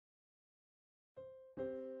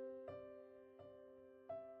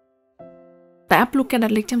app Luca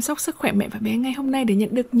đặt lịch chăm sóc sức khỏe mẹ và bé ngay hôm nay để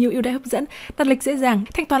nhận được nhiều ưu đãi hấp dẫn, đặt lịch dễ dàng,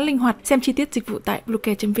 thanh toán linh hoạt. Xem chi tiết dịch vụ tại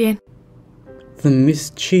luca.vn. The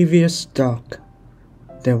mischievous dog.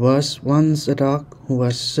 There was once a dog who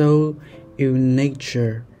was so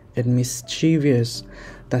ill-natured and mischievous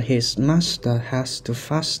that his master has to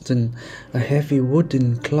fasten a heavy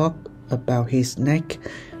wooden clock about his neck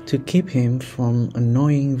to keep him from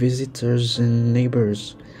annoying visitors and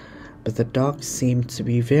neighbors. But the dog seemed to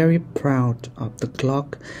be very proud of the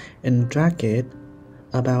clock and dragged it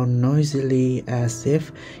about noisily as if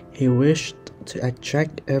he wished to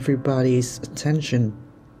attract everybody's attention.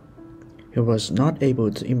 He was not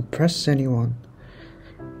able to impress anyone.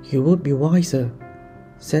 "You would be wiser,"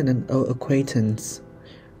 said an old acquaintance,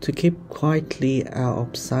 "to keep quietly out of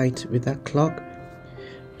sight with that clock.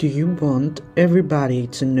 Do you want everybody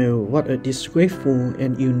to know what a disgraceful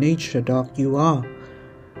and ill-natured dog you are?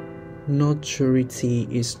 Notoriety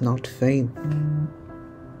is not fame."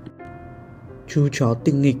 Chú chó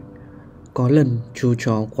tinh nghịch. Có lần chú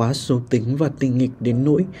chó quá xấu tính và tinh nghịch đến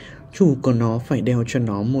nỗi chủ của nó phải đeo cho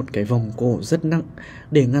nó một cái vòng cổ rất nặng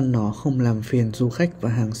để ngăn nó không làm phiền du khách và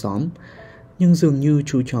hàng xóm. Nhưng dường như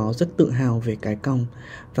chú chó rất tự hào về cái cong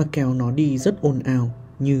và kéo nó đi rất ồn ào,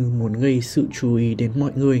 như muốn gây sự chú ý đến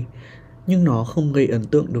mọi người, nhưng nó không gây ấn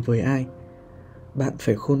tượng đối với ai. "Bạn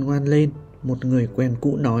phải khôn ngoan lên," một người quen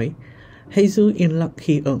cũ nói. "Hãy giữ yên lặng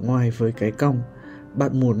khi ở ngoài với cái cong.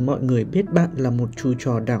 Bạn muốn mọi người biết bạn là một chú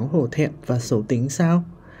chó đáng hổ thẹn và xấu tính sao?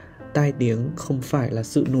 Tai tiếng không phải là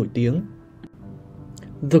sự nổi tiếng."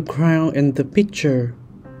 The crown and the pitcher.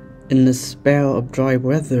 In a spell of dry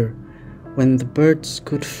weather, when the birds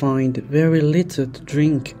could find very little to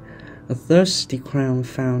drink, a thirsty crown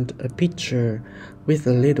found a pitcher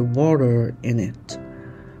with a little water in it.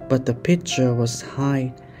 But the pitcher was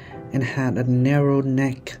high and had a narrow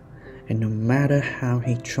neck, and no matter how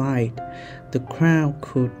he tried, the crown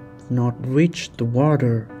could not reach the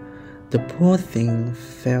water. The poor thing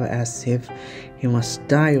felt as if he must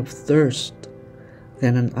die of thirst.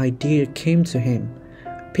 Then an idea came to him.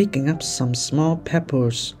 Picking up some small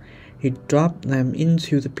pebbles, he dropped them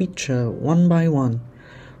into the pitcher one by one.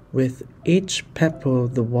 With each pebble,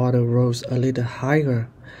 the water rose a little higher,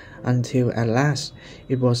 until at last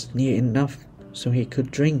it was near enough so he could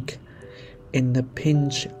drink. In a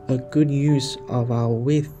pinch, a good use of our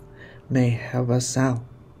wit may help us out.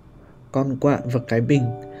 Con quạ và cái bình.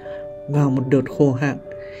 Vào một đợt khô hạn,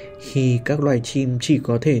 khi các loài chim chỉ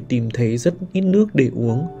có thể tìm thấy rất ít nước để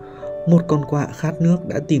uống, một con quạ khát nước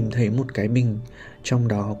đã tìm thấy một cái bình, trong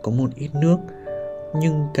đó có một ít nước.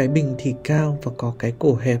 Nhưng cái bình thì cao và có cái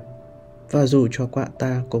cổ hẹp, và dù cho quạ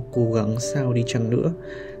ta có cố gắng sao đi chăng nữa,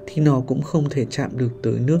 thì nó cũng không thể chạm được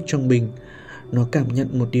tới nước trong bình. Nó cảm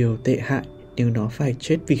nhận một điều tệ hại nếu nó phải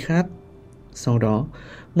chết vì khát. Sau đó,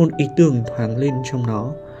 một ý tưởng thoáng lên trong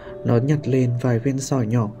nó. Nó nhặt lên vài viên sỏi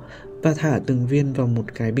nhỏ và thả từng viên vào một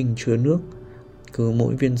cái bình chứa nước. Cứ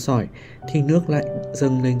mỗi viên sỏi thì nước lại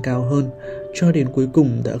dâng lên cao hơn, cho đến cuối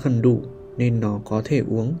cùng đã gần đủ nên nó có thể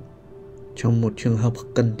uống. Trong một trường hợp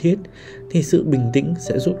cần thiết thì sự bình tĩnh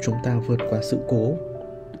sẽ giúp chúng ta vượt qua sự cố.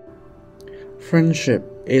 Friendship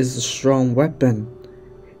is a strong weapon.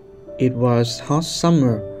 It was hot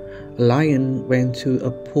summer. A lion went to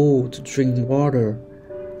a pool to drink water.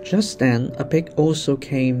 Just then, a pig also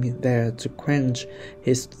came there to quench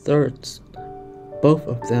his thirst. Both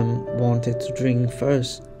of them wanted to drink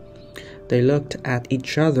first. They looked at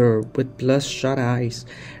each other with bloodshot eyes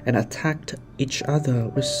and attacked each other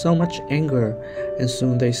with so much anger, and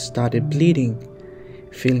soon they started bleeding.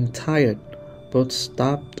 Feeling tired, both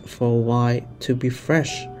stopped for a while to be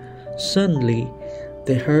fresh. Suddenly,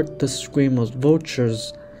 they heard the scream of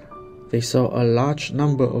vultures. They saw a large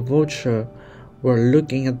number of vultures were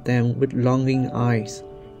looking at them with longing eyes.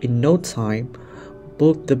 In no time,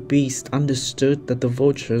 both the beasts understood that the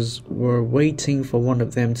vultures were waiting for one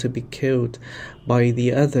of them to be killed by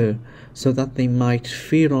the other, so that they might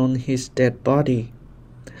feed on his dead body.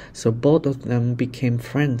 So both of them became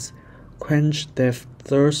friends, quenched their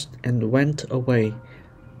thirst, and went away.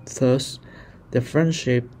 Thus, their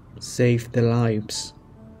friendship saved their lives.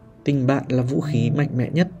 Tình bạn là vũ khí mạnh mẽ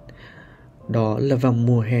nhất. Đó là vào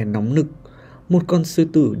mùa hè nóng nực, một con sư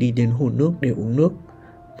tử đi đến hồ nước để uống nước.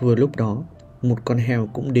 Vừa lúc đó, một con heo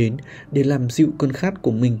cũng đến để làm dịu cơn khát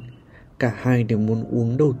của mình. Cả hai đều muốn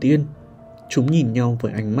uống đầu tiên. Chúng nhìn nhau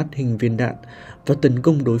với ánh mắt hình viên đạn và tấn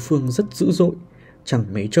công đối phương rất dữ dội. Chẳng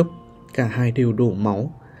mấy chốc, cả hai đều đổ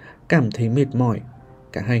máu. Cảm thấy mệt mỏi,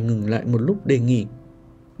 cả hai ngừng lại một lúc để nghỉ.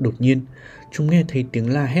 Đột nhiên, chúng nghe thấy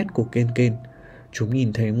tiếng la hét của kên kên. Chúng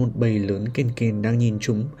nhìn thấy một bầy lớn kên kên đang nhìn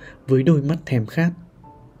chúng với đôi mắt thèm khát.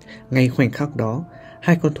 Ngay khoảnh khắc đó,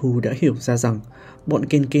 Hai con thú đã hiểu ra rằng bọn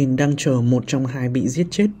kền kền đang chờ một trong hai bị giết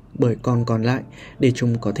chết bởi con còn lại để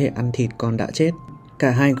chúng có thể ăn thịt con đã chết.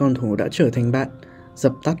 Cả hai con thú đã trở thành bạn,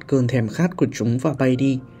 dập tắt cơn thèm khát của chúng và bay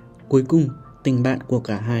đi. Cuối cùng, tình bạn của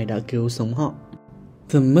cả hai đã cứu sống họ.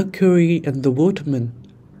 The Mercury and the Woodman.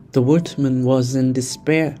 The Woodman was in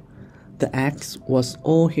despair. The axe was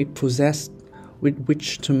all he possessed with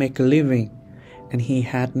which to make a living, and he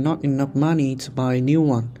had not enough money to buy a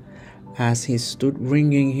new one. As he stood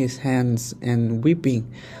wringing his hands and weeping,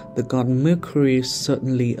 the god Mercury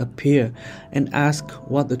suddenly appeared and asked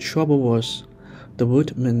what the trouble was. The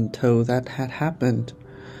woodman told that had happened,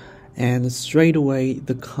 and straightway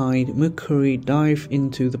the kind Mercury dived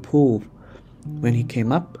into the pool. When he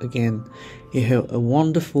came up again, he held a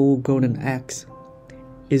wonderful golden axe.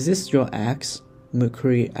 "Is this your axe?"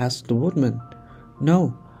 Mercury asked the woodman.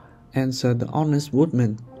 "No," answered the honest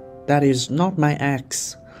woodman. "That is not my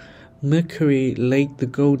axe." Mercury laid the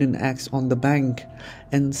golden axe on the bank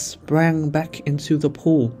and sprang back into the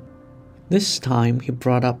pool. This time he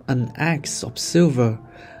brought up an axe of silver,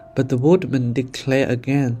 but the woodman declared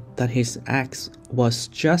again that his axe was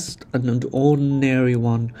just an ordinary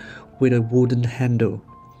one with a wooden handle.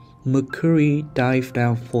 Mercury dived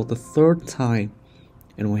down for the third time,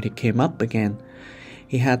 and when he came up again,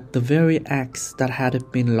 he had the very axe that had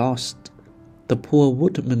been lost. The poor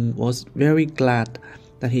woodman was very glad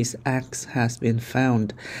that his axe has been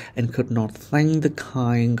found and could not thank the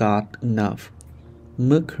kind god enough.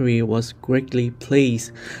 Mercury was greatly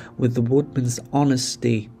pleased with the woodman's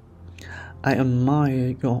honesty. "I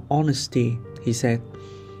admire your honesty," he said,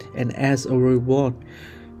 "and as a reward,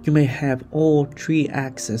 you may have all three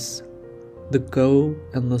axes, the gold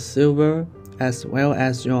and the silver as well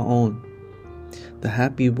as your own." The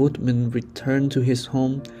happy woodman returned to his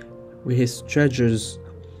home with his treasures,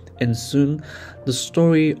 and soon the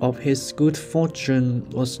story of his good fortune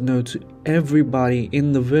was known to everybody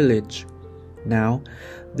in the village. Now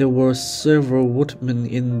there were several woodmen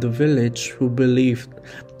in the village who believed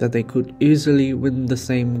that they could easily win the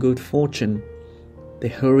same good fortune.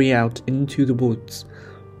 They hurried out into the woods,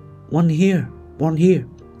 one here,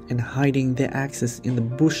 and hiding their axes in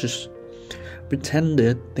the bushes,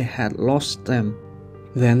 pretended they had lost them.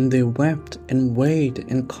 Then they wept and wailed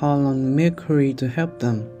and called on Mercury to help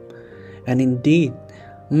them. And indeed,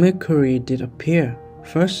 Mercury did appear,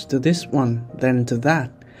 first to this one, then to that.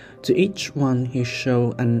 To each one he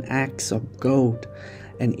showed an axe of gold,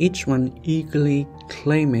 and each one eagerly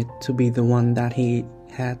claimed it to be the one that he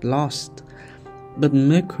had lost. But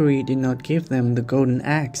Mercury did not give them the golden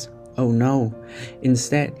axe. Oh no!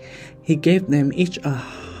 Instead, he gave them each a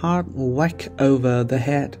hard whack over the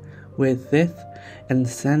head with it and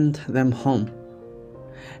sent them home.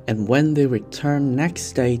 And when they returned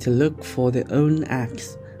next day to look for their own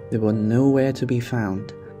axe, they were nowhere to be found.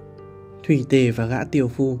 Thủy Tề và gã tiểu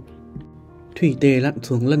phu. Thủy Tề lặn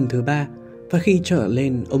xuống lần thứ 3, và khi trở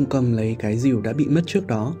lên, ông cầm lấy cái rìu đã bị mất trước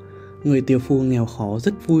đó. Người tiểu phu nghèo khó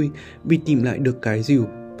rất vui vì tìm lại được cái rìu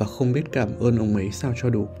và không biết cảm ơn ông ấy sao cho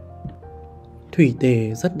đủ. Thủy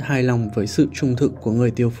Tề rất hài lòng với sự trung thực của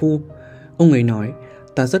người tiểu phu. Ông ấy nói: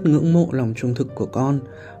 "Ta rất ngưỡng mộ lòng trung thực của con,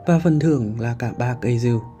 và phần thưởng là cả 3 cây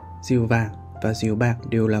rìu, rìu vàng và rìu bạc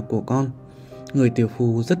đều là của con." Người tiểu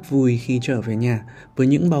phu rất vui khi trở về nhà với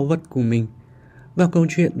những báu vật của mình. Và câu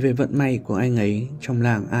chuyện về vận may của anh ấy trong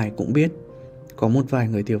làng ai cũng biết. Có một vài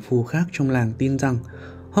người tiểu phu khác trong làng tin rằng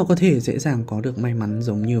họ có thể dễ dàng có được may mắn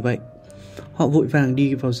giống như vậy. Họ vội vàng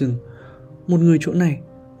đi vào rừng, một người chỗ này,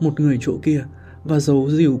 một người chỗ kia, và giấu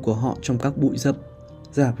rìu của họ trong các bụi rậm,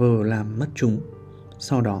 giả vờ làm mất chúng.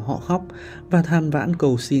 Sau đó họ khóc và than vãn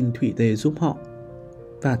cầu xin Thủy Tề giúp họ.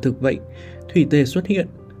 Và thực vậy, Thủy Tề xuất hiện,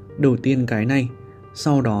 đầu tiên cái này,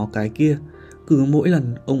 sau đó cái kia. Cứ mỗi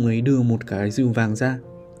lần ông ấy đưa một cái rìu vàng ra,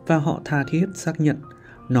 và họ tha thiết xác nhận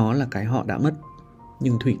nó là cái họ đã mất.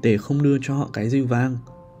 Nhưng Thủy Tề không đưa cho họ cái rìu vàng.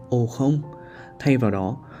 Ồ không, thay vào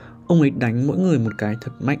đó, ông ấy đánh mỗi người một cái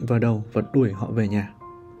thật mạnh vào đầu và đuổi họ về nhà.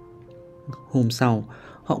 Hôm sau,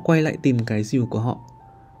 họ quay lại tìm cái rìu của họ,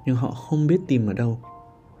 nhưng họ không biết tìm ở đâu.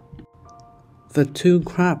 The two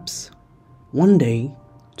crabs. One day,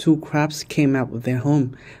 two crabs came out of their home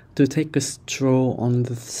to take a stroll on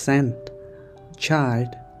the sand. "Child,"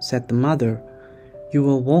 said the mother, "you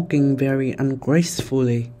are walking very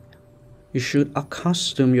ungracefully. You should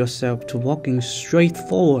accustom yourself to walking straight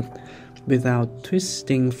forward without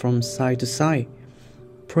twisting from side to side."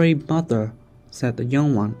 "Pray, mother," said the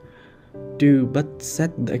young one, "do but set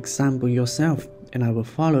the example yourself, and I will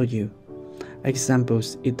follow you.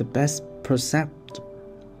 Examples is the best precept."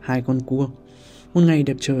 Hai con cua. Một ngày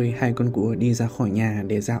đẹp trời, hai con cua đi ra khỏi nhà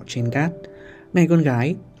để dạo trên cát. "Này con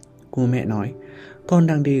gái," cô mẹ nói, Con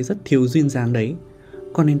đang đi rất thiếu duyên dáng đấy.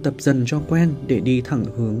 Con nên tập dần cho quen để đi thẳng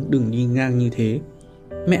hướng, đừng đi ngang như thế.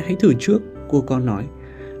 Mẹ hãy thử trước, cô con nói.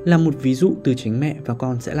 Là một ví dụ từ chính mẹ và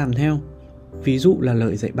con sẽ làm theo. Ví dụ là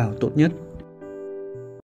lời dạy bảo tốt nhất.